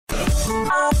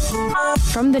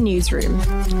From the newsroom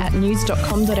at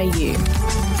news.com.au.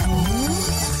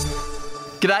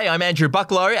 G'day, I'm Andrew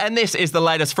Bucklow, and this is the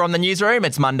latest from the newsroom.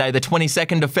 It's Monday, the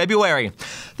 22nd of February.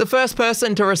 The first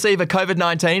person to receive a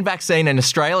COVID-19 vaccine in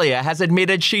Australia has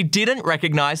admitted she didn't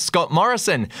recognise Scott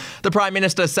Morrison. The Prime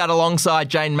Minister sat alongside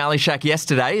Jane Malishak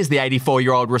yesterday as the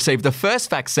 84-year-old received the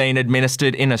first vaccine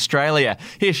administered in Australia.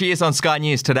 Here she is on Sky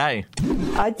News today.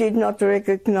 I did not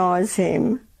recognise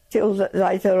him till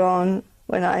later on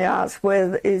when I asked,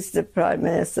 where is the Prime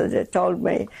Minister? They told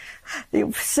me,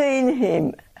 you've seen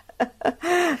him. And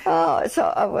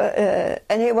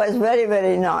he was very,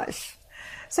 very nice.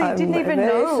 So you didn't even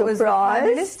know it was the Prime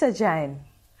Minister, Jane?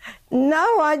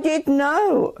 No, I didn't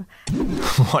know.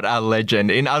 What a legend.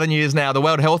 In other news now, the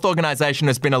World Health Organization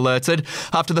has been alerted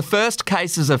after the first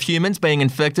cases of humans being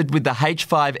infected with the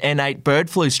H5N8 bird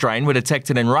flu strain were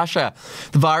detected in Russia.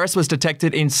 The virus was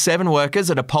detected in 7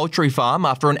 workers at a poultry farm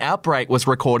after an outbreak was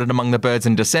recorded among the birds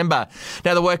in December.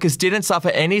 Now, the workers didn't suffer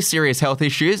any serious health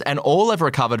issues and all have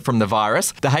recovered from the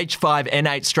virus. The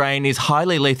H5N8 strain is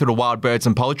highly lethal to wild birds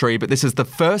and poultry, but this is the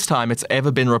first time it's ever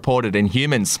been reported in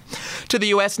humans. To the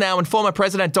US now, and former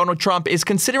President Donald Trump is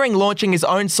considering launching his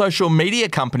own social media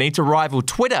company to rival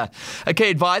Twitter. A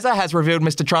key advisor has revealed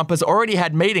Mr. Trump has already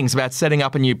had meetings about setting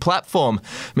up a new platform.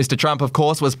 Mr. Trump, of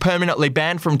course, was permanently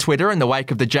banned from Twitter in the wake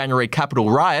of the January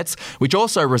Capitol riots, which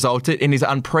also resulted in his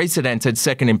unprecedented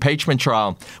second impeachment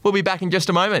trial. We'll be back in just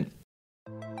a moment.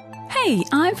 Hey,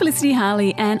 I'm Felicity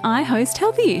Harley and I host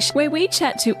Healthyish, where we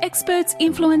chat to experts,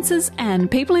 influencers and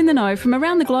people in the know from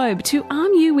around the globe to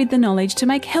arm you with the knowledge to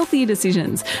make healthier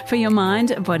decisions for your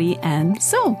mind, body and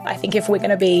soul. I think if we're going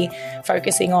to be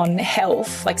focusing on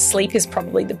health, like sleep is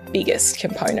probably the biggest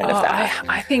component of that.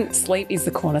 I think sleep is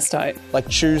the cornerstone. Like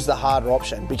choose the harder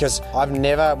option, because I've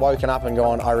never woken up and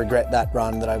gone, I regret that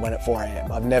run that I went at 4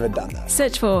 a.m. I've never done that.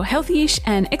 Search for Healthyish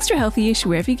and Extra Healthyish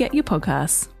wherever you get your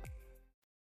podcasts.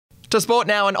 To sport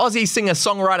now, an Aussie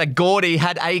singer-songwriter Gordy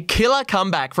had a killer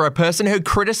comeback for a person who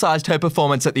criticised her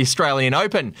performance at the Australian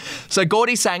Open. So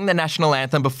Gordy sang the national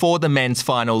anthem before the men's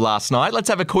final last night. Let's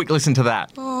have a quick listen to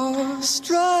that.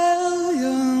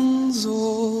 Australians,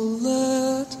 all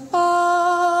let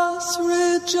us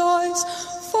rejoice,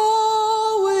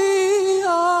 for we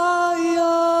are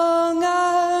young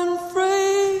and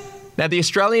free. Now, the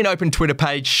Australian Open Twitter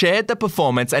page shared the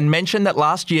performance and mentioned that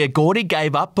last year Gordy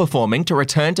gave up performing to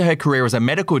return to her career as a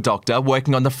medical doctor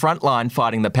working on the front line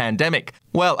fighting the pandemic.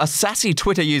 Well, a sassy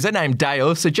Twitter user named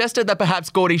Dale suggested that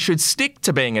perhaps Gordy should stick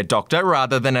to being a doctor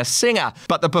rather than a singer.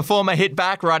 But the performer hit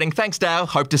back, writing, "Thanks, Dale.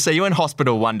 Hope to see you in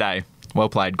hospital one day." Well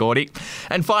played, Gordy.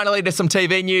 And finally, to some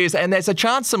TV news, and there's a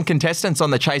chance some contestants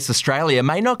on The Chase Australia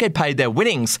may not get paid their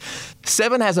winnings.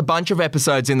 Seven has a bunch of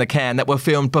episodes in the can that were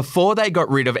filmed before they got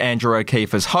rid of Andrew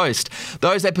O'Keefe as host.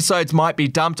 Those episodes might be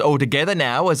dumped altogether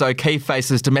now as O'Keefe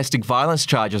faces domestic violence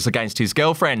charges against his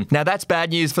girlfriend. Now, that's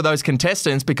bad news for those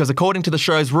contestants because according to the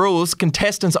show's rules,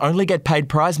 contestants only get paid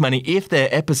prize money if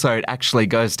their episode actually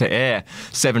goes to air.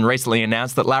 Seven recently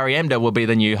announced that Larry Emder will be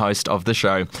the new host of the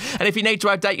show. And if you need to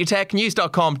update your tech,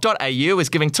 news.com.au is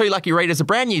giving 2 lucky readers a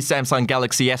brand new Samsung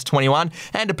Galaxy S21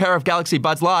 and a pair of Galaxy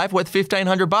Buds Live worth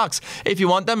 $1,500. If you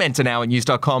want them, enter now at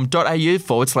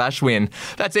news.com.au/win.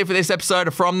 That's it for this episode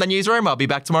of From the Newsroom. I'll be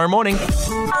back tomorrow morning.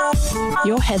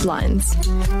 Your headlines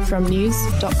from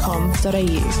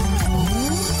news.com.au.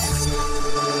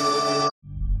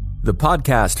 The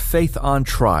podcast Faith on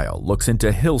Trial looks into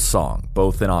Hillsong,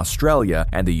 both in Australia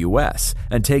and the US,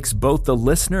 and takes both the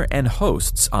listener and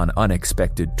hosts on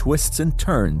unexpected twists and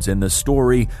turns in the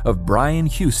story of Brian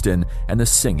Houston and the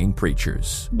Singing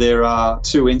Preachers. There are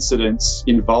 2 incidents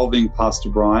involving Pastor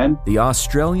Brian. The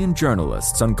Australian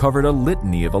journalists uncovered a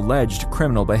litany of alleged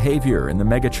criminal behavior in the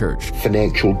megachurch.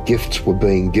 Financial gifts were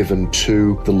being given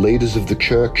to the leaders of the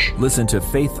church. Listen to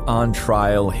Faith on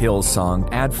Trial Hillsong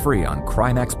ad-free on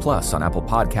Crimex Plus on Apple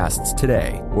Podcasts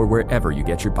today or wherever you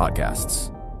get your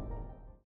podcasts.